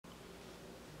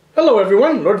Hello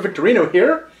everyone, Lord Victorino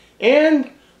here, and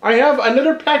I have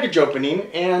another package opening,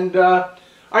 and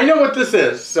I know what this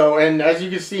is. So, and as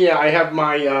you can see, I have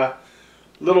my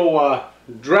little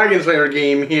Dragon's Lair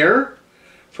game here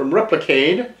from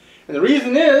Replicade, and the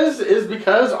reason is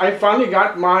because I finally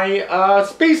got my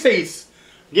Space Ace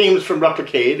games from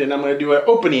Replicade, and I'm going to do an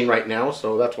opening right now,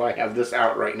 so that's why I have this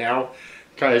out right now.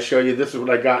 Kind of show you this is what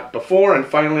I got before, and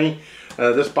finally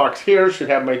this box here should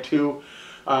have my two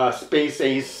Space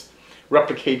Ace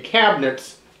Replicade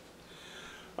cabinets.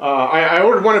 I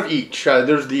ordered one of each.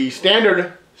 There's the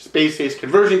standard Space Ace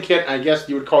conversion kit. I guess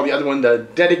you would call the other one the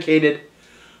dedicated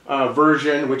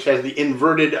version, which has the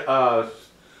inverted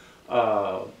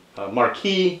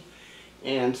marquee.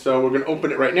 And so we're going to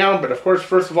open it right now. But of course,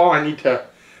 first of all, I need to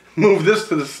move this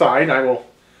to the side. I will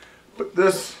put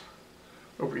this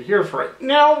over here for right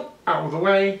now, out of the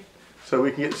way, so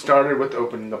we can get started with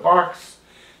opening the box.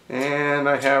 And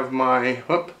I have my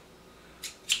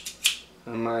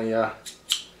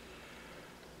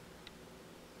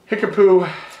Hickapoo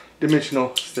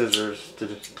dimensional scissors to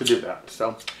do that.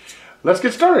 So let's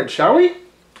get started, shall we?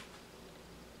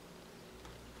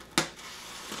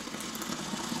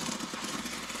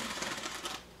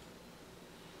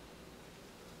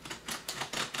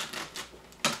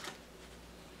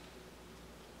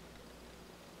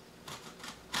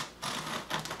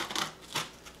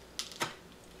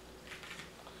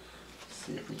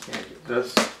 See if we can't get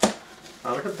this.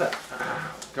 Oh, look at that.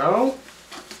 Go.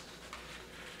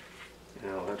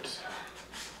 Now let's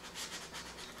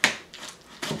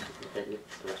get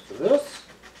the rest of this.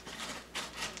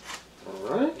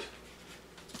 Alright.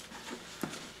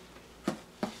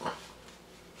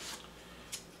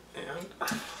 And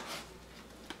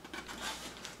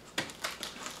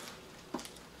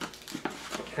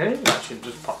okay, that should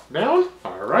just pop down.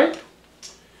 Alright.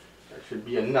 That should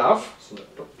be enough. So let's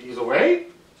put these away.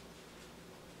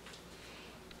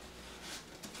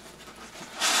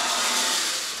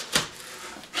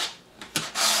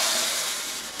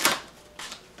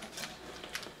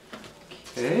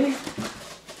 Okay,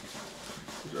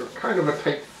 these are kind of a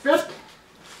tight fit,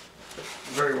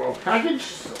 very well packaged,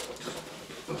 so let's just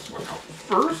get this one out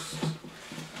first.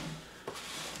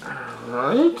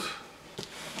 Alright,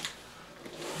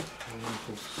 and you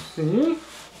can see,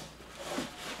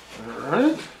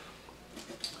 alright,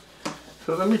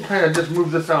 so let me kind of just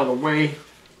move this out of the way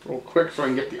real quick so I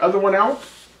can get the other one out.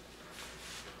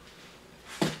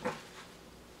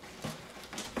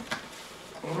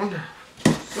 And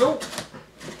so,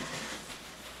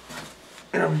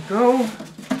 there we go.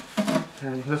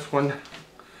 And this one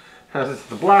has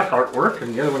the black artwork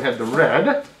and the other one had the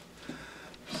red.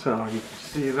 So you can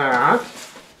see that.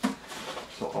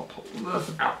 So I'll pull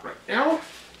this out right now.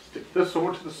 Stick this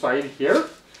over to the side here.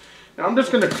 Now I'm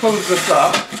just going to close this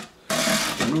up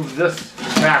and move this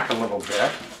back a little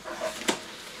bit.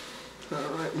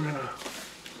 Alright, we're going to,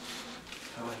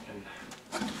 so I can,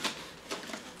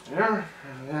 there,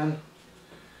 and then,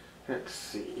 let's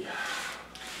see.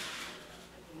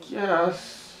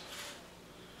 Yes.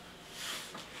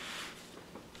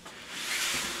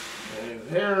 Okay,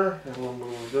 there, and we'll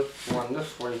move this one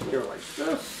this way here like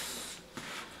this,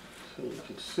 so you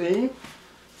can see.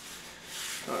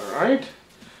 Alright,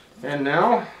 and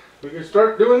now we can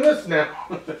start doing this now.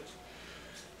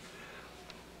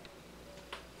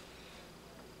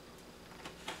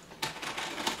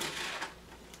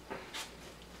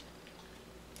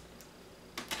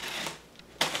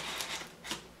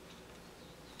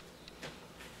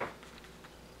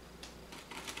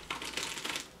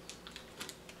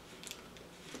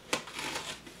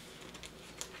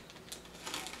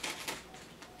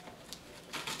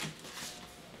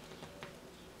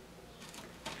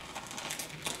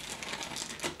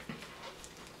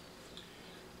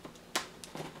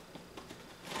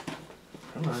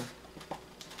 Come on.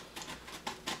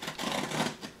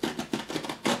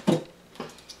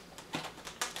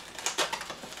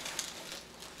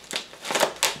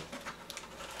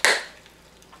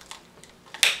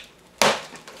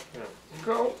 There we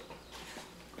go.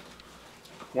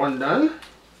 One done.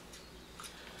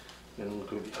 Then we'll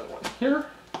do the other one here.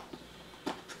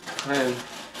 And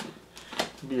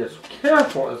be as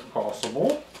careful as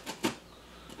possible.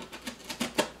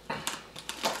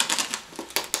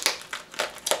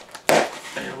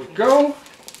 There we go.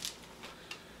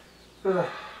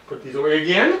 Put these away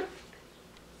again.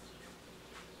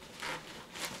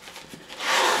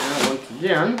 And once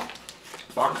again,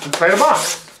 box inside a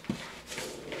box.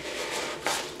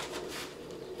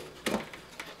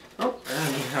 Oh,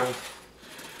 and we have.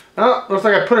 Oh, looks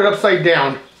like I put it upside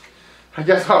down. I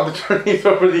guess I'll have to turn these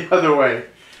over the other way.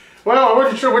 Well, I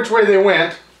wasn't sure which way they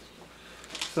went.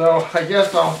 So I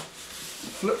guess I'll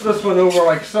flip this one over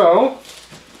like so.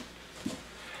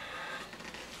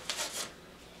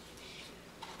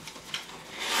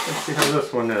 Let's see how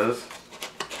this one is.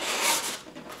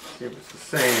 See if it's the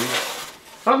same.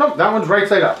 Oh no, that one's right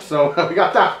side up. So we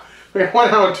got that. We got 1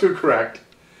 out of 2 correct.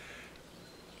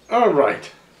 All right.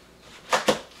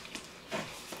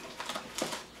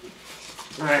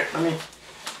 All right, let me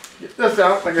get this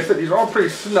out. Like I said, these are all pretty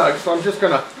snug, so I'm just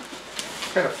gonna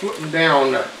kind of flip them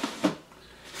down,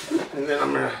 and then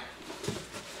I'm gonna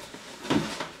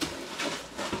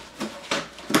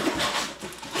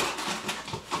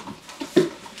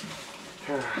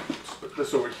put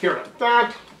this over here like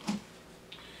that.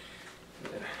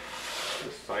 And then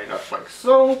this side up like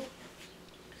so.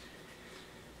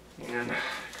 And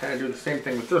kind of do the same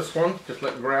thing with this one. Just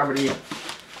let gravity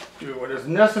do what is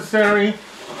necessary.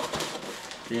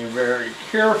 Be very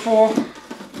careful.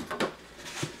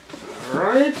 All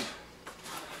right.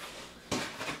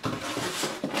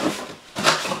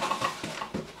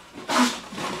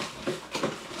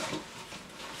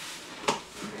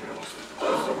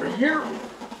 Over here.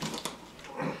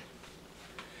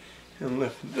 And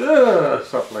lift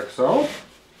this up like so.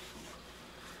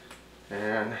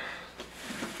 And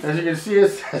as you can see,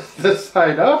 it's this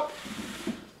side up.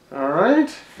 All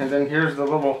right. And then here's the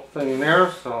little thing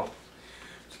there. So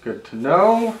it's good to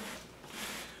know.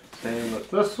 Same with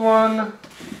this one.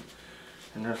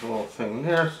 And there's a little thing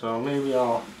there. So maybe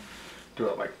I'll do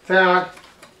it like that.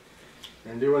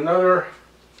 And do another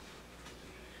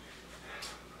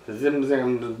zim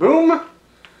zam boom.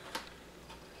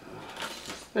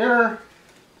 Just there.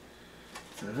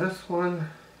 And this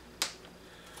one.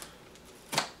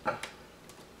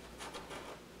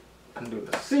 Undo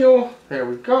the seal. There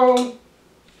we go.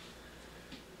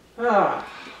 Ah.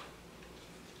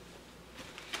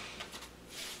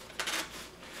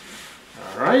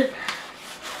 All right.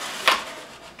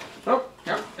 Oh,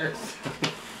 yeah, it's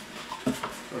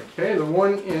okay. The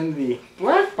one in the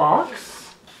black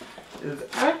box is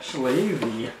actually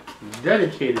the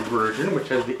dedicated version, which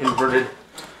has the inverted.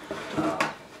 There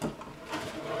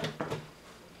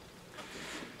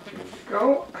we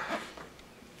go.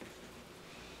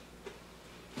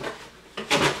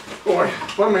 Boy,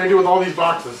 what am I going to do with all these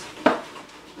boxes?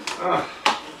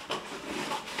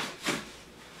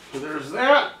 So there's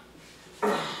that.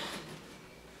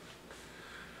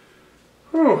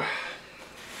 Whew.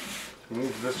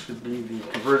 This should be the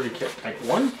conversion kit type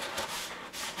 1.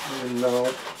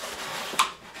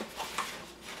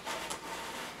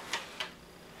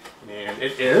 And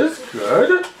it is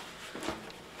good.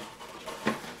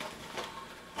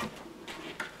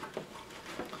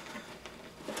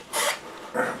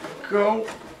 There we go.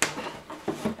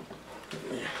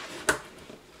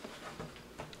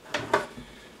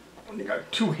 Only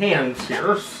got 2 hands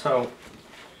here, so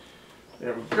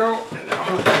there we go. And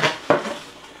now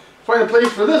find a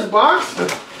place for this box.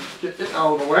 Get it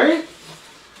out of the way.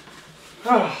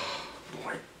 Oh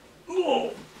boy.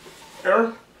 Oh,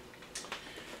 there.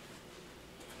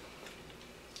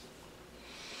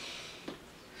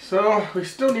 So we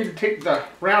still need to take the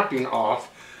wrapping off.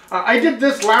 I did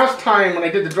this last time when I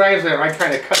did the dragons there. I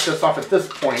kind of cut this off at this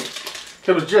point.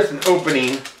 It was just an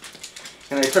opening,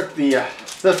 and I took the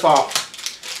this off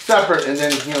separate, and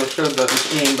then showed the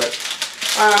machine. But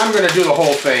I'm going to do the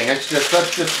whole thing. Let's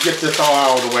just get this all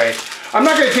out of the way. I'm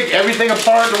not going to take everything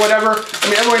apart or whatever. I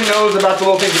mean, everyone knows about the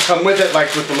little things that come with it,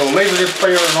 like with the little laser disc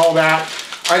player and all that.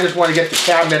 I just want to get the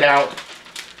cabinet out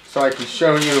so I can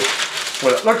show you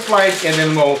what it looks like, and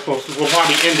then we'll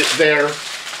probably end it there.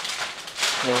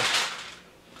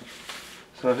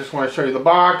 So I just want to show you the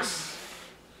box.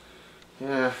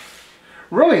 Yeah,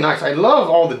 really nice. I love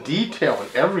all the detail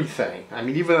and everything. I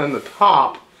mean, even on the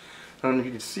top. I don't know if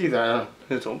you can see that.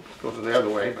 This will go the other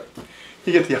way, but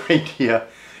you get the idea.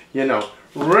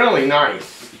 Really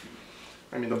nice.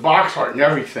 I mean, the box art and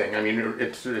everything. I mean,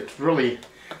 it's really,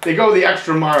 they go the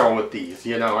extra mile with these.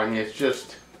 I mean, it's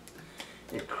just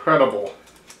incredible.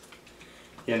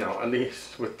 At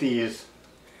least with these.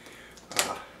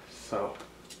 So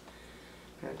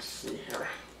let's see here.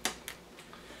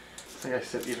 Like I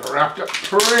said, these are wrapped up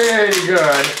pretty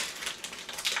good.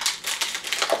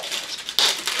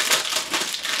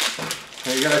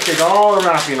 So you gotta take all the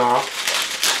wrapping off.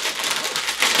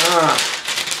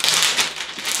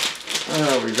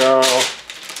 There we go.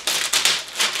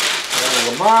 Down to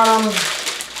the bottom.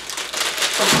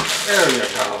 There you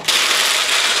go.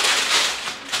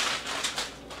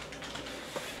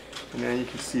 And then you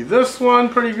can see this one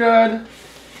pretty good.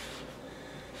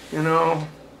 And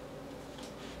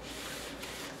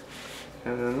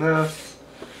then this.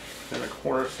 And of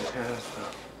course it has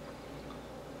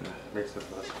the makes it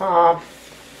for the top.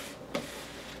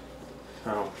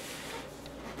 So,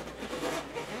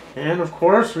 and of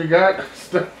course we got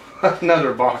still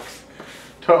another box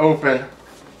to open.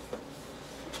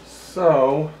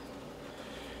 So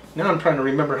now I'm trying to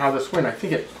remember how this went. I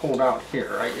think it pulled out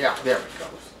here, right? Yeah, there it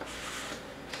goes.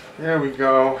 There we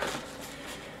go.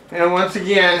 And once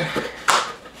again,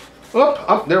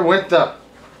 up there went the.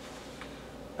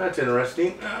 That's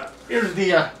interesting. Here's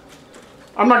the.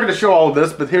 I'm not going to show all of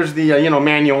this, but here's the you know,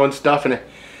 manual and stuff, and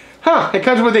it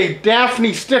comes with a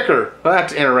Daphne sticker. Well,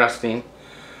 that's interesting.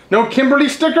 No Kimberly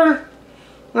sticker?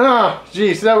 Oh,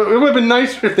 geez, it would have been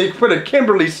nicer if they put a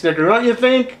Kimberly sticker, don't you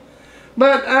think?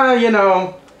 But you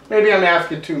know, maybe I'm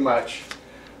asking too much.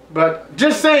 But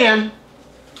just saying.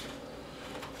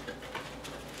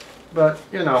 But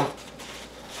you know,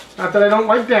 not that I don't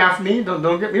like Daphne.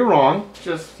 Don't get me wrong.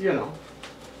 Just you know,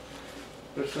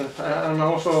 I'm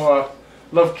also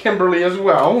love Kimberly as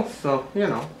well. So you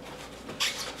know.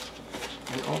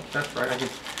 Oh, that's right. I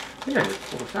think I just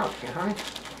pull this out, can't I?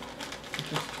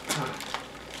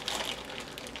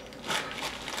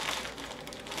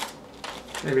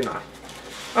 Maybe not.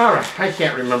 Alright, I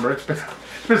can't remember. It's been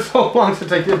so long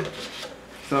since I did.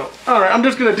 So, alright, I'm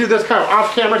just going to do this kind of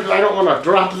off camera because I don't want to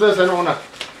drop this. I don't want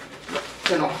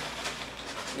to, you know.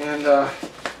 And,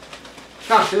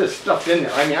 gosh, there's stuff in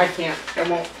there. I mean, I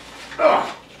won't.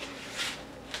 Oh.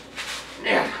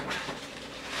 Yeah.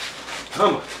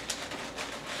 Come on.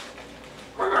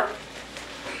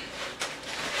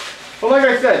 Well, like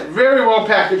I said, very well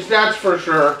packaged, that's for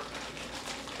sure.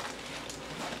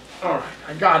 Alright,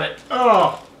 I got it.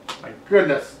 Oh, my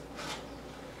goodness.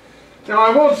 Now, I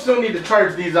will still need to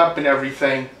charge these up and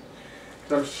everything,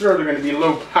 because I'm sure they're going to be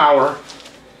low power.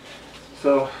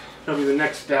 So, that'll be the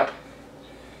next step.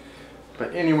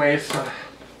 But anyways,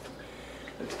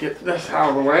 let's get this out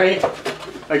of the way.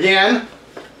 Again,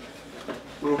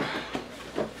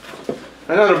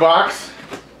 another box.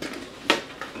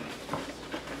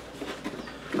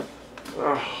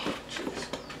 Oh, jeez.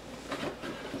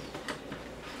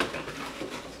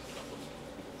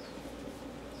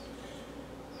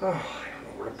 Oh, I don't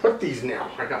know where to put these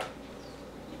now. I got.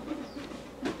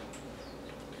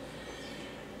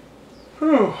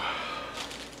 Whew.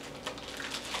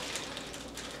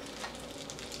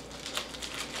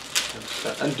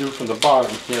 Undo from the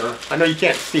bottom here. I know you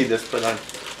can't see this, but I'm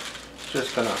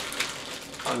just gonna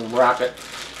unwrap it.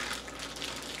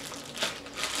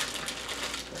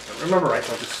 Remember, right,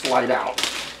 I'll just slide out.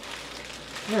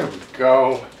 There we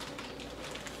go.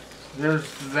 There's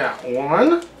that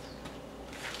one.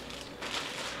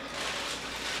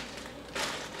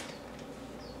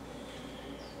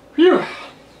 Phew.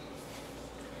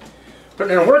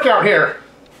 Putting in a workout here.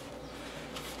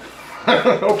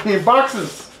 Opening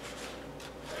boxes.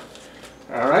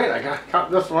 Alright, I got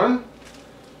this one.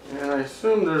 And I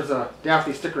assume there's a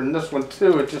Daphne sticker in this one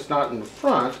too. It's just not in the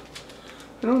front.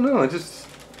 I don't know. I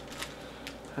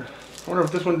wonder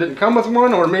if this one didn't come with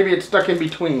one, or maybe it's stuck in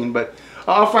between, but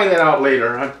I'll find that out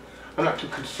later. I'm not too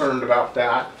concerned about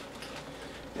that.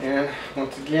 And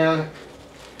once again,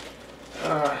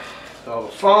 so the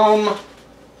foam,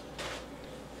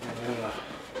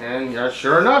 and yeah,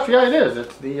 sure enough, yeah, it is.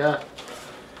 It's the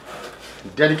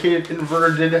dedicated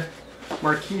inverted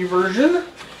marquee version.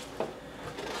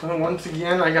 So once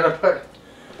again, I gotta put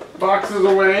boxes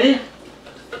away.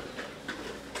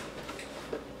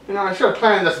 You know, I should have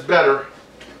planned this better.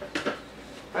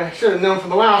 I should have known from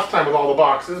the last time with all the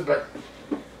boxes, but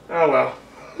oh well.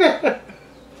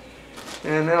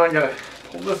 And now I gotta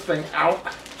pull this thing out.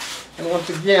 And once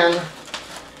again,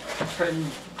 try to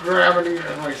grab it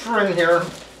as my shrink here.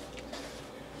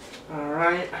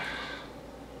 Alright.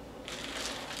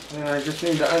 And I just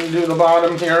need to undo the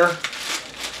bottom here.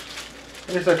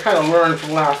 I guess I kind of learned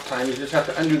from last time. You just have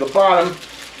to undo the bottom.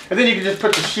 And then you can just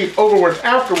put the sheet overwards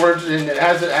afterwards, and it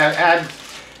adds as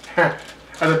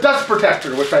a dust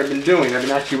protector, which I've been doing. I've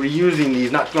been actually reusing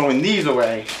these, not throwing these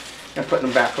away, and putting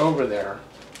them back over there.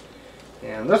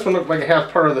 And this one looks like it has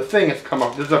part of the thing that's come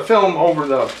up. There's a film over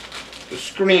the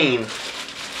screen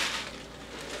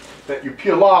that you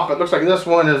peel off. It looks like this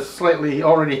one is slightly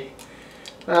already.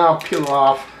 I'll peel it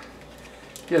off,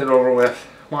 get it over with.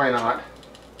 Why not?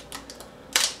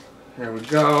 There we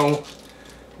go.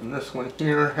 And this one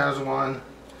here has one.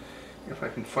 If I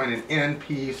can find an end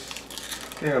piece.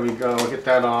 There we go. Get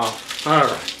that off.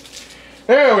 Alright.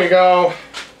 There we go.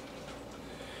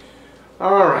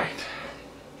 Alright.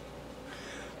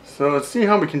 So let's see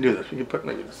how we can do this. We can put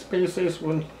maybe the Space Ace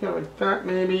one here like that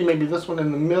maybe. Maybe this one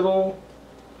in the middle.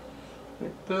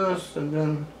 Like this. And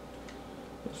then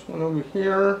this one over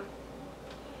here.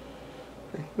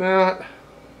 Like that.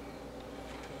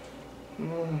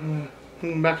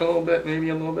 Back a little bit, maybe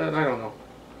a little bit. I don't know.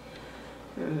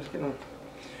 Just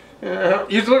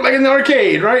used to look like an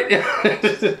arcade, right?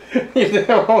 Used to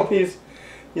have all these,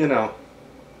 you know.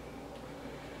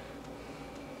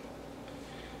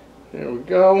 There we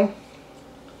go.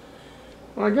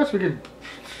 Well, I guess we could,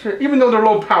 even though they're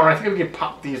low power, I think we could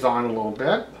pop these on a little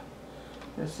bit.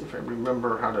 Let's see if I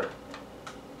remember how to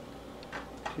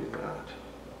do that.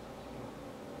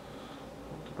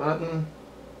 Hold the button.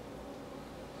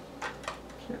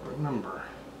 Can't remember.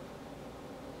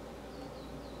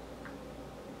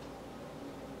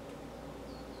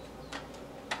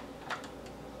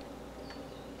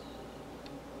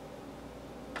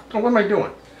 Oh, what am I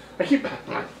doing? I keep.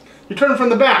 You turn from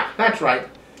the back. That's right.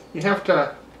 You have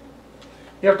to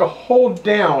hold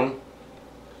down.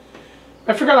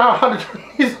 I forgot how to turn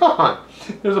these on.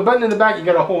 There's a button in the back you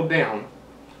got to hold down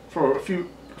for a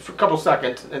couple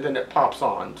seconds, and then it pops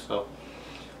on. So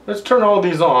let's turn all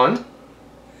these on,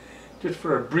 just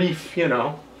for a brief, you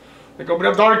know. Like open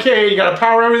up the arcade, you got to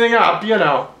power everything up, you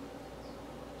know.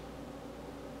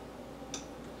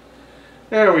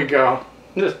 There we go.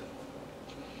 Just.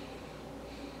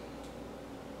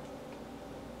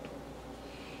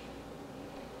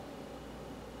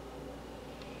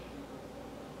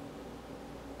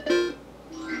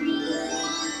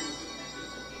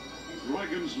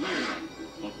 Dragon's Lair,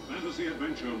 a fantasy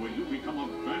adventure where you become a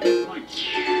bandit knight.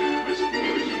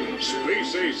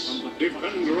 Space Ace,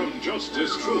 defender of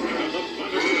justice, truth, and the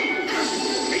planet.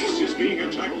 Ace is being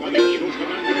attacked by the evil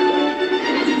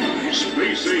commander.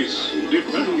 Space Ace,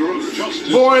 defender of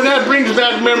justice. Boy, that brings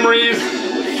back memories.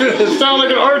 It sounds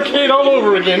like an arcade all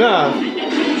over again, huh?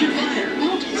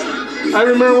 I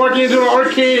remember walking into an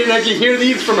arcade and I could hear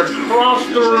these from across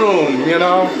the room, you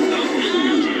know?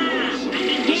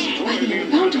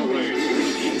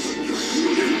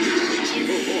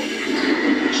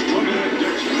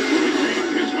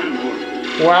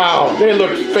 Wow, they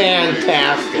look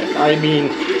fantastic. I mean,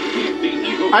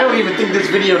 I don't even think this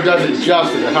video does it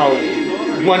justice at how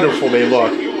wonderful they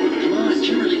look. Come on,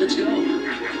 Kimberly, let's go.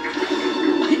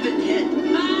 I've been hit.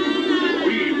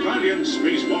 Be valiant,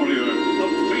 Space Warrior. The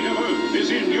fate of Earth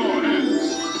is in your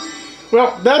hands.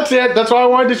 Well, that's it. That's all I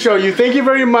wanted to show you. Thank you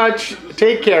very much.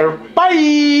 Take care.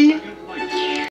 Bye!